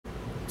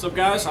What's up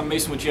guys, I'm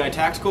Mason with GI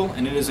Tactical,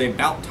 and it is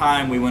about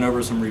time we went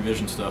over some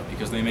revision stuff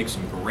because they make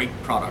some great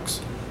products.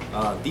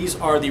 These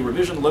are the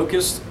revision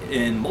Locust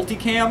in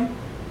multicam,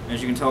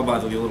 as you can tell by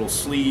the little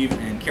sleeve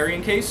and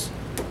carrying case.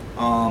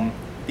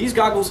 These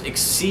goggles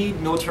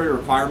exceed military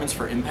requirements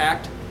for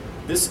impact.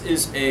 This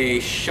is a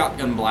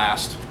shotgun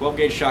blast, 12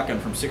 gauge shotgun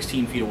from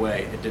 16 feet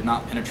away. It did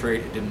not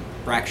penetrate, it didn't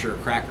fracture or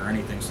crack or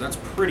anything, so that's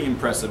pretty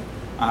impressive.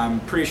 I'm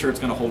pretty sure it's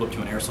going to hold up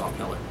to an airsoft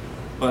pellet.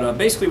 But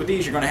basically with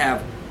these you're going to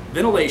have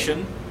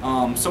ventilation.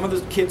 Some of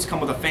the kits come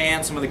with a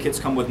fan, some of the kits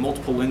come with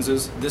multiple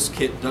lenses. This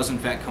kit does in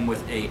fact come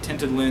with a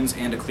tinted lens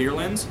and a clear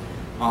lens.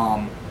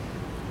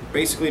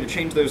 Basically to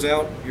change those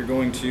out, you're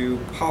going to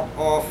pop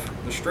off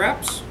the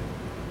straps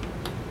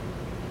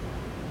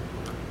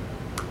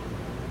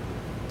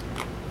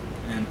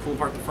and pull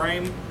apart the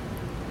frame,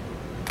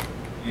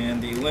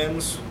 and the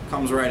lens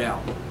comes right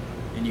out,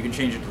 and you can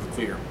change it to the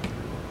clear.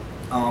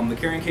 The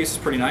carrying case is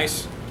pretty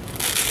nice.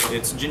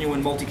 It's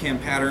genuine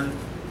multicam pattern.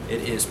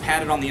 It is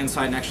padded on the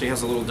inside and actually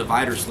has a little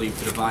divider sleeve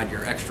to divide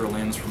your extra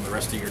lens from the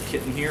rest of your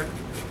kit in here.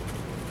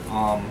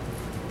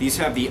 These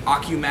have the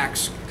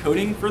OcuMax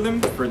coating for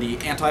them, for the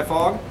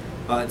anti-fog.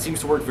 It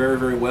seems to work very,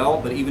 very well,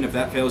 but even if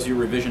that fails you,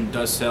 Revision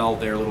does sell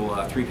their little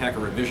 3-pack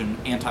of Revision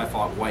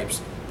anti-fog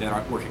wipes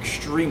that work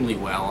extremely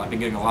well. I've been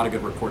getting a lot of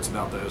good reports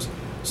about those.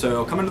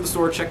 So come into the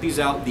store, check these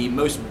out. The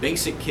most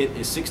basic kit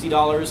is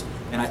 $60,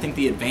 and I think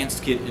the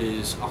advanced kit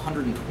is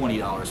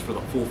 $120 for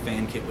the full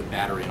fan kit with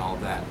battery and all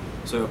of that.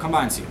 So come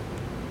by and see them.